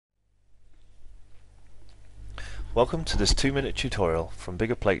Welcome to this 2-minute tutorial from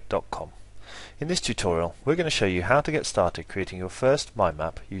Biggerplate.com. In this tutorial we're going to show you how to get started creating your first mind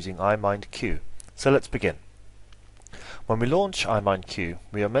map using iMindQ. So let's begin. When we launch iMindQ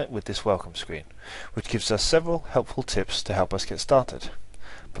we are met with this welcome screen, which gives us several helpful tips to help us get started.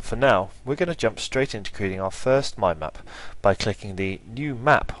 But for now we're going to jump straight into creating our first mind map by clicking the New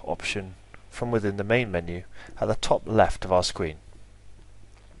Map option from within the main menu at the top left of our screen.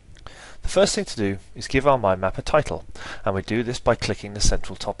 The first thing to do is give our mind map a title, and we do this by clicking the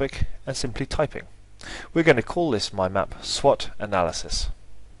central topic and simply typing. We're going to call this mind map SWOT Analysis.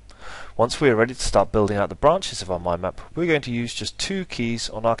 Once we are ready to start building out the branches of our mind map, we're going to use just two keys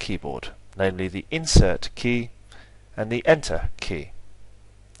on our keyboard, namely the Insert key and the Enter key.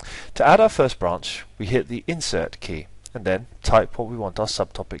 To add our first branch, we hit the Insert key and then type what we want our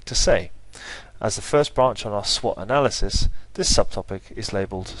subtopic to say. As the first branch on our SWOT analysis, this subtopic is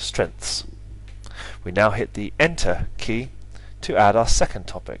labelled Strengths. We now hit the Enter key to add our second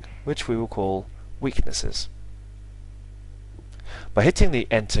topic, which we will call Weaknesses. By hitting the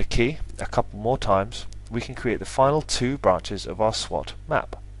Enter key a couple more times, we can create the final two branches of our SWOT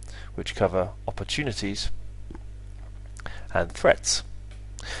map, which cover Opportunities and Threats.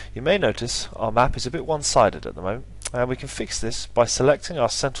 You may notice our map is a bit one-sided at the moment, and we can fix this by selecting our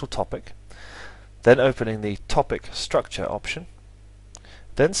central topic, then opening the Topic Structure option,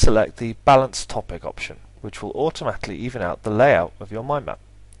 then select the Balance Topic option, which will automatically even out the layout of your mind map.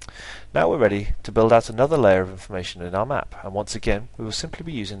 Now we're ready to build out another layer of information in our map, and once again we will simply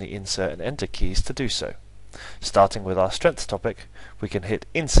be using the Insert and Enter keys to do so. Starting with our Strengths topic, we can hit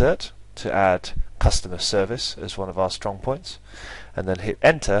Insert to add Customer Service as one of our strong points, and then hit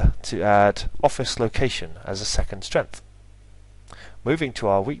Enter to add Office Location as a second strength. Moving to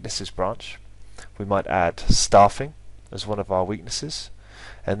our Weaknesses branch, we might add Staffing as one of our weaknesses,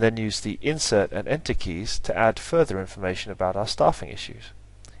 and then use the Insert and Enter keys to add further information about our staffing issues.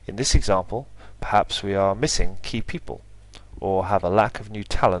 In this example, perhaps we are missing key people, or have a lack of new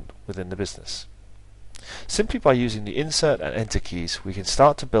talent within the business. Simply by using the Insert and Enter keys, we can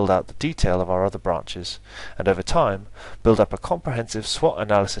start to build out the detail of our other branches, and over time, build up a comprehensive SWOT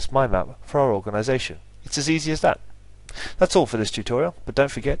analysis mind map for our organization. It's as easy as that. That's all for this tutorial, but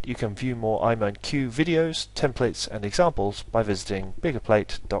don't forget you can view more iMindQ videos, templates and examples by visiting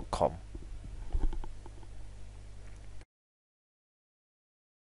Biggerplate.com.